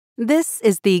This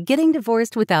is the Getting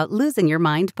Divorced Without Losing Your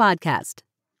Mind podcast,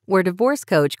 where divorce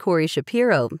coach Corey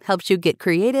Shapiro helps you get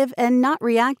creative and not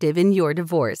reactive in your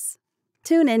divorce.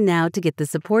 Tune in now to get the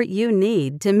support you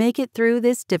need to make it through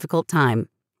this difficult time.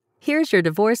 Here's your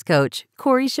divorce coach,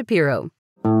 Corey Shapiro.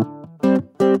 All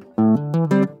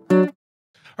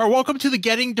right, welcome to the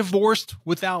Getting Divorced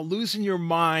Without Losing Your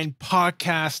Mind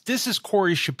podcast. This is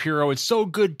Corey Shapiro. It's so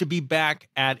good to be back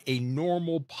at a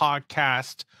normal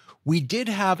podcast. We did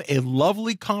have a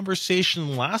lovely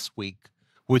conversation last week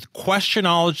with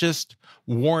questionologist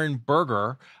Warren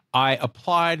Berger. I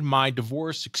applied my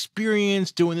divorce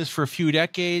experience doing this for a few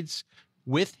decades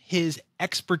with his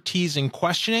expertise in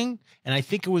questioning, and I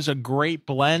think it was a great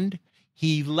blend.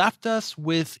 He left us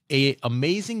with an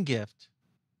amazing gift,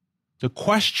 the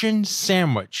question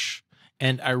sandwich,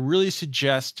 and I really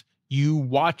suggest you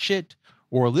watch it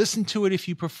or listen to it if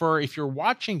you prefer. If you're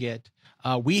watching it,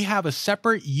 we have a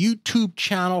separate YouTube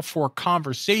channel for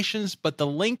conversations, but the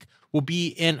link will be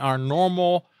in our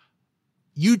normal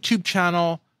YouTube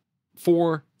channel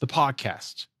for the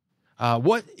podcast.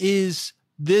 What is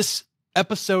this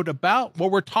episode about? Well,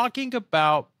 we're talking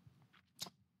about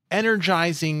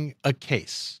energizing a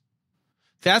case.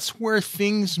 That's where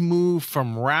things move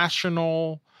from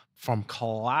rational, from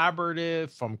collaborative,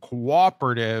 from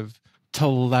cooperative to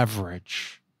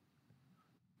leverage.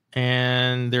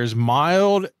 And there's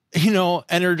mild,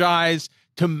 energize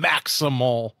to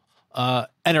maximal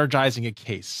energizing a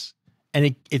case.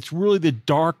 And it's really the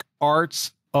dark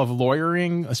arts of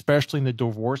lawyering, especially in the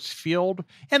divorce field,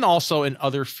 and also in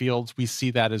other fields, we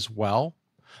see that as well.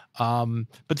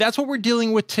 But that's what we're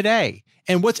dealing with today.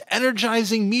 And what's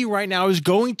energizing me right now is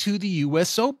going to the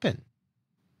US Open,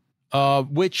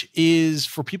 which is,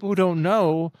 for people who don't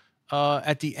know,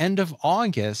 at the end of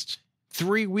August,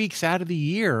 3 weeks out of the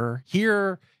year,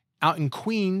 here out in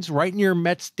Queens, right near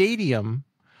Met Stadium,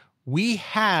 we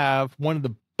have one of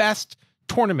the best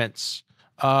tournaments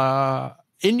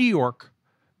in New York,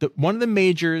 one of the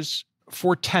majors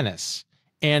for tennis.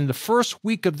 And the first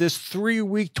week of this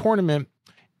 3-week tournament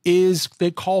is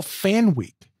they call Fan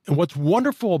Week. And what's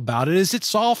wonderful about it is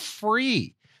it's all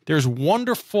free. There's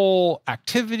wonderful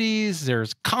activities,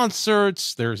 there's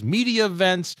concerts, there's media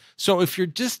events. So if you're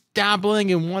just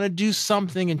dabbling and want to do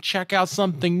something and check out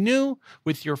something new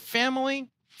with your family,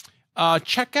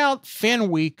 check out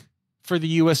Fan Week for the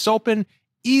US Open.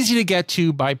 Easy to get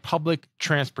to by public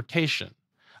transportation.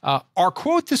 Our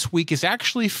quote this week is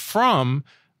actually from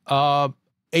a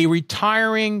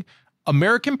retiring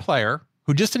American player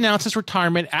who just announced his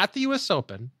retirement at the US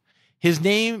Open. His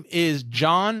name is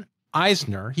John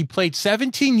Isner. He played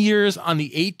 17 years on the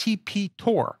ATP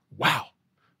Tour. Wow.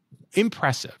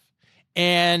 Impressive.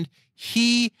 And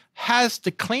he has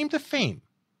the claim to fame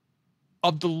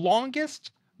of the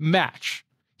longest match.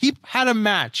 He had a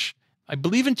match, I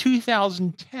believe in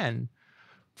 2010,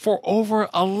 for over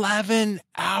 11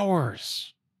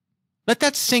 hours. Let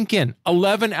that sink in.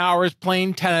 11 hours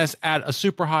playing tennis at a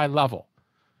super high level.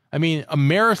 I mean, a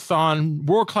marathon,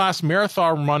 world-class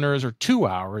marathon runners are 2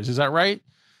 hours. Is that right?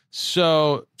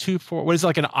 So 2, 4, what is it,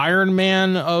 like an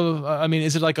Ironman of,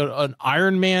 is it like an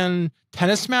Ironman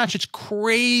tennis match? It's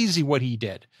crazy what he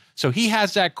did. So he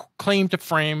has that claim to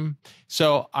fame.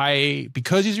 So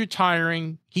because he's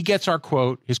retiring, he gets our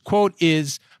quote. His quote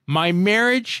is, "My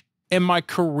marriage and my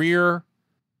career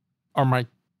are my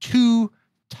 2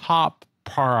 top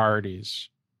priorities.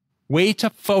 Way to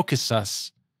focus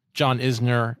us, John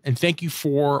Isner, and thank you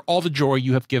for all the joy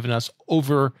you have given us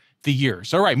over the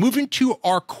years." All right, moving to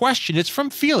our question. It's from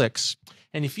Felix.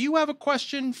 And if you have a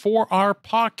question for our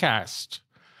podcast,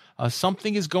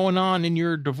 something is going on in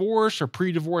your divorce or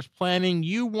pre-divorce planning,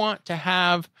 you want to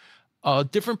have a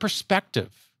different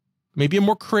perspective, maybe a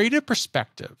more creative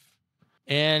perspective,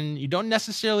 and you don't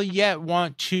necessarily yet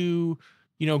want to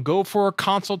go for a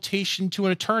consultation to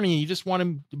an attorney, and you just want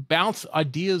to bounce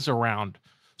ideas around,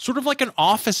 sort of like an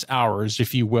office hours,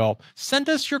 if you will, send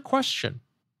us your question.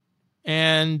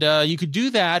 And you could do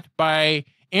that by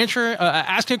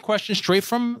asking a question straight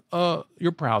from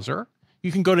your browser.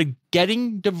 You can go to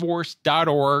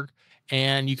gettingdivorced.org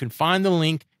and you can find the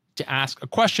link to ask a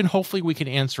question. Hopefully we can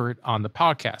answer it on the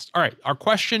podcast. All right, our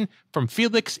question from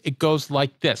Felix, it goes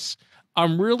like this.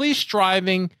 I'm really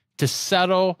striving to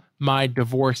settle my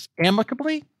divorce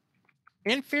amicably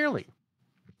and fairly,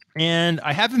 and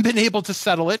I haven't been able to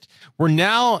settle it. We're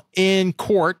now in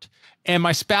court, and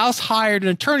my spouse hired an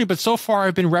attorney, but so far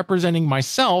I've been representing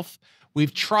myself.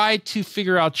 We've tried to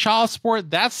figure out child support.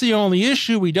 That's the only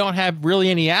issue. We don't have really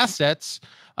any assets.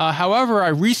 However, I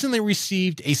recently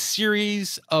received a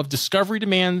series of discovery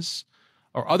demands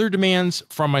or other demands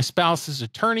from my spouse's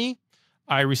attorney.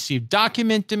 I received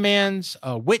document demands,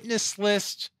 a witness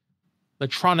list,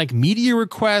 electronic media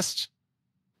request,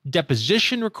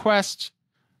 deposition request,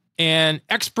 and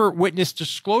expert witness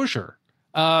disclosure.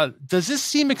 Does this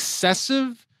seem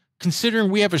excessive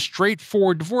considering we have a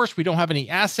straightforward divorce? We don't have any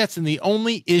assets, and the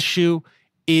only issue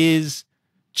is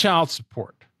child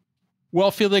support.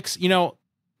 Well, Felix,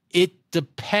 it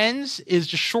depends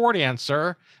is the short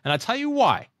answer. And I'll tell you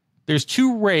why. There's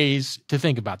two ways to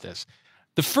think about this.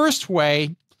 The first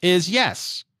way is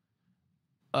yes,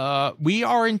 we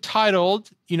are entitled,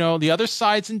 the other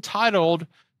side's entitled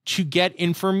to get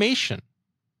information.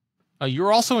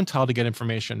 You're also entitled to get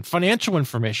information, financial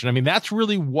information. I mean, that's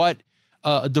really what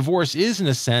a divorce is in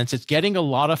a sense. It's getting a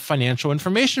lot of financial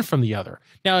information from the other.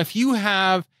 Now, if you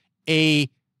have a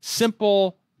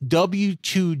simple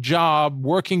W-2 job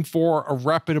working for a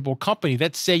reputable company,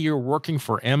 let's say you're working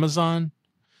for Amazon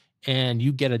and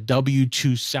you get a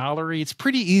W-2 salary, it's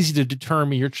pretty easy to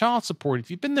determine your child support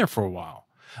if you've been there for a while.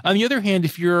 On the other hand,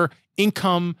 if your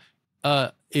income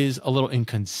is a little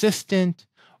inconsistent,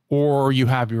 or you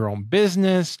have your own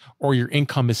business, or your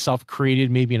income is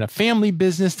self-created, maybe in a family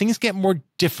business, things get more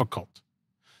difficult.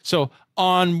 So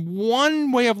on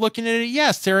one way of looking at it,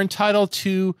 yes, they're entitled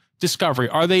to discovery.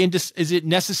 Are they is it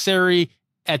necessary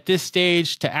at this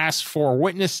stage to ask for a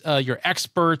witness, your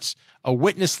experts, a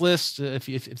witness list, I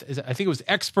think it was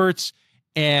experts,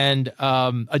 and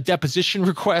a deposition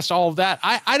request, all of that?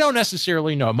 I don't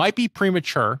necessarily know. It might be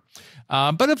premature,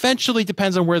 but eventually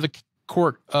depends on where the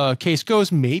court case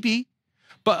goes, maybe.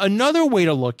 But another way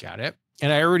to look at it,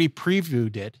 and I already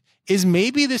previewed it, is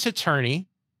maybe this attorney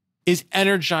is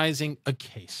energizing a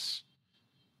case.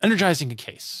 Energizing a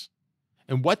case.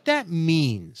 And what that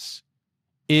means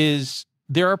is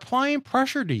they're applying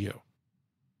pressure to you.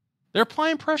 They're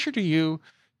applying pressure to you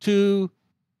to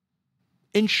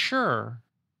ensure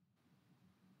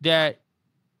that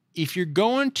if you're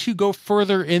going to go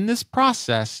further in this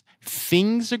process,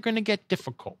 things are going to get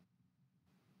difficult.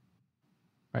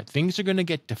 Right? Things are going to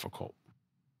get difficult.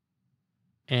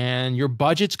 And your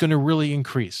budget's going to really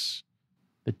increase.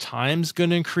 The time's going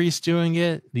to increase doing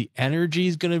it. The energy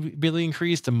is going to really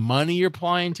increase. The money you're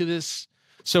applying to this.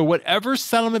 So whatever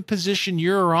settlement position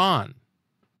you're on,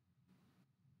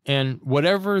 and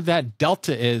whatever that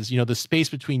delta is, the space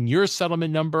between your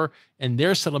settlement number and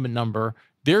their settlement number,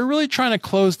 they're really trying to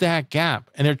close that gap.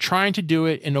 And they're trying to do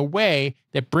it in a way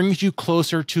that brings you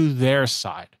closer to their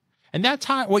side. And that's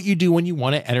what you do when you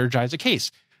want to energize a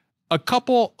case. A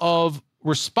couple of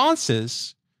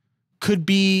responses could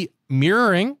be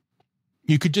mirroring.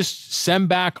 You could just send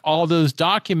back all those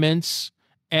documents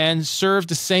and serve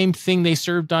the same thing they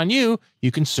served on you.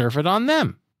 You can serve it on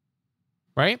them,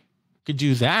 right? Could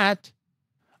do that.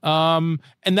 And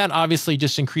that obviously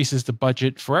just increases the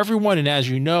budget for everyone. And as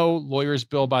you know, lawyers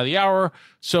bill by the hour.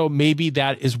 So maybe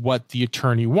that is what the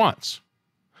attorney wants.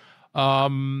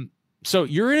 So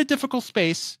you're in a difficult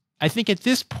space. I think at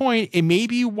this point, it may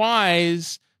be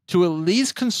wise to at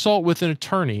least consult with an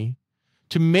attorney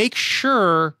to make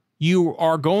sure you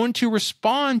are going to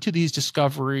respond to these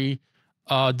discovery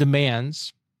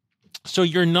demands. So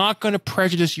you're not going to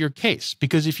prejudice your case.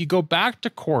 Because if you go back to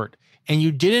court and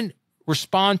you didn't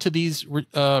respond to these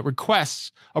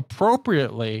requests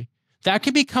appropriately, that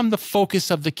could become the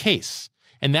focus of the case.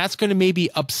 And that's going to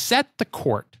maybe upset the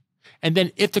court. And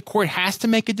then if the court has to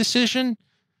make a decision,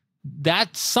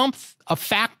 that's a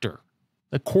factor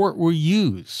the court will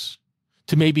use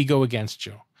to maybe go against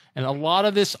you. And a lot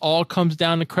of this all comes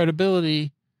down to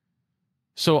credibility.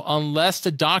 So unless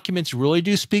the documents really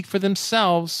do speak for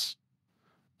themselves,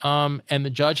 and the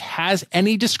judge has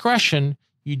any discretion,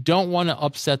 you don't want to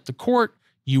upset the court.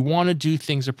 You want to do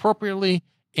things appropriately.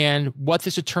 And what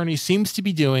this attorney seems to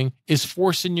be doing is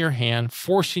forcing your hand,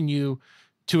 forcing you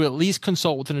to at least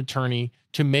consult with an attorney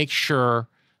to make sure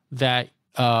that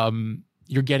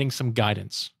you're getting some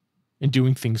guidance and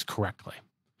doing things correctly.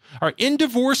 All right, in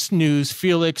divorce news,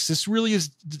 Felix, this really is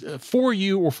for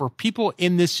you or for people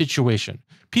in this situation.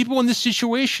 People in this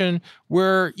situation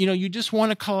where, you just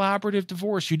want a collaborative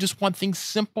divorce. You just want things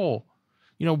simple.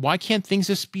 Why can't things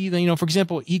just be, for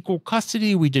example, equal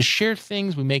custody? We just share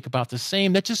things. We make about the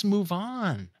same. Let's just move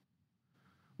on.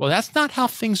 Well, that's not how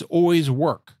things always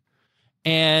work.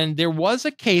 And there was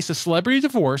a case, a celebrity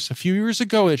divorce a few years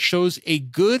ago that shows a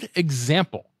good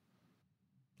example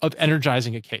of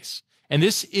energizing a case. And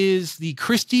this is the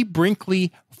Christie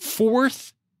Brinkley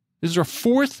this is her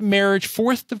fourth marriage,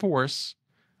 fourth divorce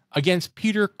against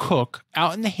Peter Cook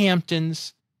out in the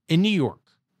Hamptons in New York.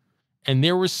 And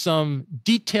there were some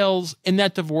details in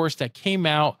that divorce that came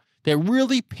out that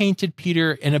really painted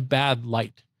Peter in a bad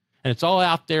light. And it's all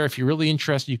out there. If you're really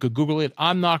interested, you could Google it.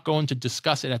 I'm not going to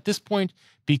discuss it at this point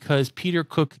because Peter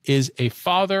Cook is a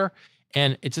father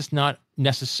and it's just not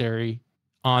necessary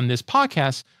on this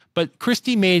podcast. But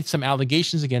Christie made some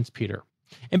allegations against Peter.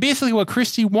 And basically what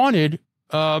Christie wanted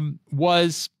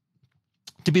was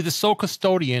to be the sole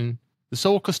custodian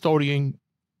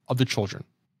of the children.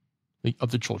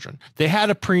 They had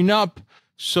a prenup,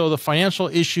 so the financial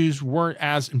issues weren't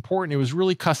as important. It was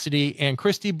really custody, and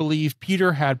Christie believed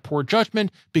Peter had poor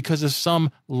judgment because of some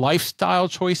lifestyle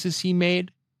choices he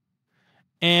made,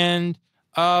 and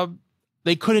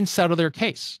they couldn't settle their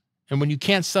case. And when you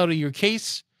can't settle your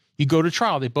case, you go to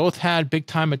trial. They both had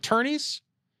big-time attorneys,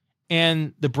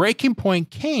 and the breaking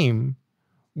point came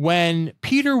when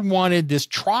Peter wanted this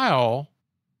trial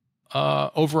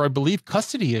over, I believe,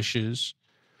 custody issues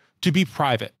to be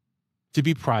private.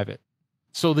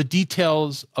 So the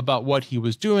details about what he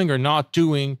was doing or not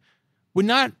doing would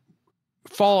not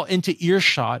fall into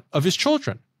earshot of his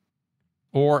children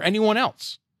or anyone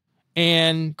else.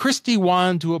 And Christie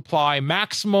wanted to apply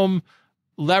maximum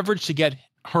leverage to get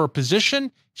her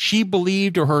position. She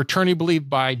believed, or her attorney believed,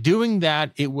 by doing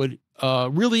that, it would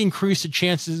really increase the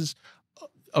chances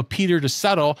of Peter to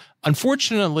settle.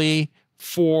 Unfortunately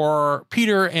for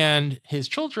Peter and his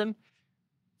children,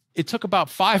 it took about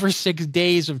 5 or 6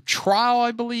 days of trial,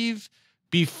 I believe,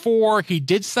 before he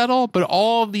did settle. But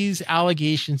all of these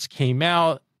allegations came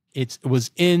out. It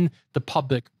was in the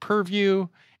public purview.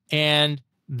 And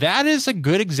that is a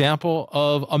good example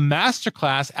of a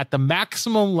masterclass at the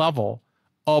maximum level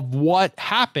of what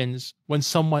happens when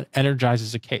someone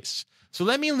energizes a case. So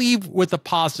let me leave with a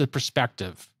positive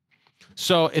perspective.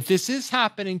 So if this is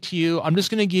happening to you, I'm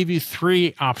just going to give you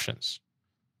 3 options.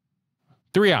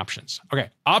 3 options. Okay.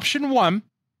 Option 1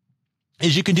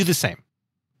 is you can do the same.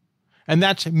 And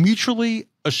that's mutually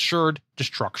assured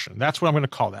destruction. That's what I'm going to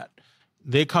call that.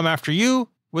 They come after you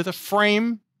with a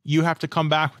frame. You have to come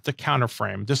back with the counter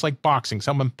frame. Just like boxing.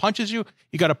 Someone punches you,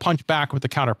 you got to punch back with the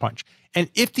counter punch. And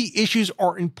if the issues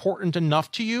are important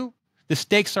enough to you, the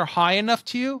stakes are high enough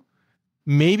to you,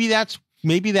 maybe that's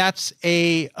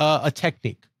a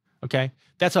technique. Okay.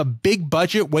 That's a big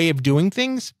budget way of doing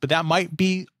things, but that might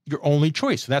be your only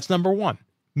choice. So that's number 1.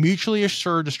 Mutually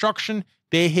assured destruction.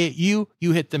 They hit you,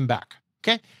 you hit them back.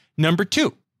 Okay. Number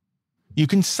 2, you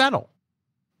can settle.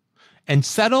 And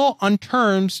settle on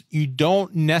terms you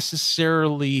don't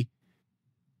necessarily,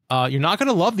 you're not going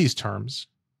to love these terms,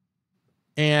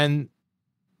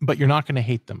 but you're not going to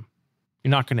hate them. You're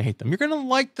not going to hate them. You're going to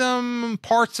like them,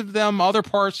 parts of them, other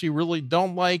parts you really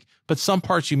don't like, but some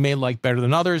parts you may like better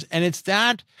than others. And it's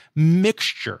that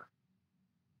mixture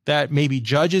that maybe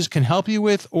judges can help you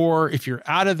with, or if you're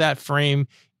out of that frame,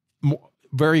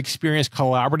 very experienced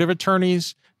collaborative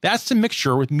attorneys, that's the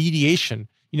mixture with mediation,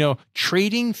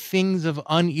 trading things of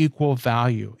unequal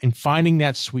value and finding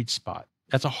that sweet spot.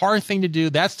 That's a hard thing to do.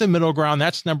 That's the middle ground.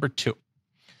 That's number 2.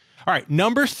 All right.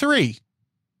 Number 3.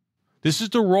 This is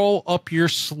the roll up your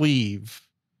sleeve.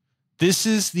 This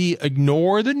is the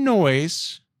ignore the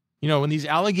noise. When these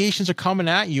allegations are coming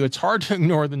at you, it's hard to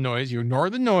ignore the noise. You ignore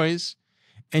the noise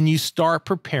and you start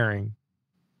preparing.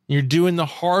 You're doing the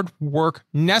hard work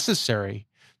necessary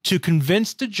to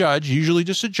convince the judge, usually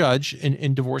just a judge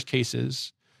in divorce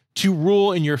cases, to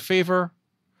rule in your favor.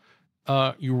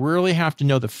 You really have to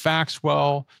know the facts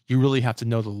well. You really have to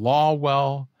know the law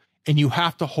well. And you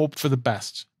have to hope for the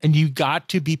best. And you got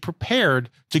to be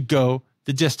prepared to go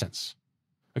the distance.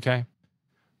 Okay.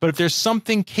 But if there's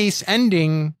something case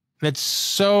ending that's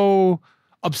so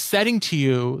upsetting to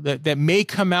you that may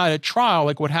come out at trial,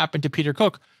 like what happened to Peter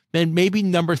Cook, then maybe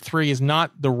number 3 is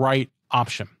not the right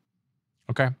option.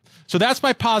 Okay. So that's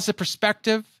my positive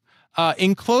perspective.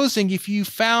 In closing, if you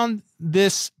found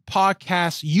this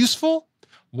podcast useful,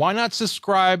 why not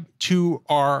subscribe to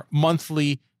our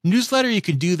monthly newsletter? You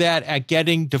can do that at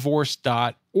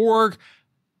gettingdivorced.org.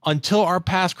 Until our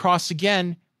paths cross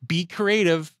again, be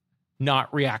creative,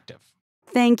 not reactive.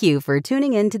 Thank you for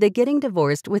tuning in to the Getting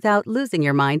Divorced Without Losing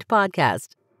Your Mind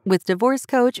podcast with divorce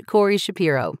coach Corey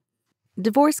Shapiro.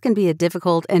 Divorce can be a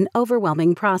difficult and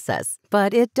overwhelming process,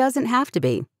 but it doesn't have to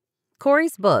be.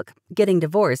 Corey's book, Getting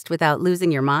Divorced Without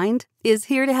Losing Your Mind, is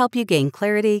here to help you gain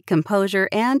clarity, composure,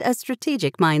 and a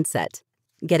strategic mindset.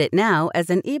 Get it now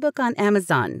as an ebook on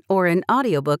Amazon or an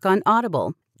audiobook on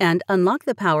Audible, and unlock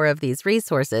the power of these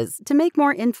resources to make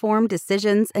more informed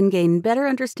decisions and gain better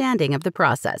understanding of the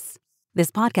process.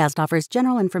 This podcast offers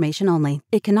general information only.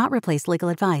 It cannot replace legal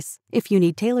advice. If you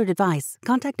need tailored advice,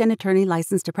 contact an attorney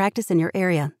licensed to practice in your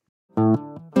area.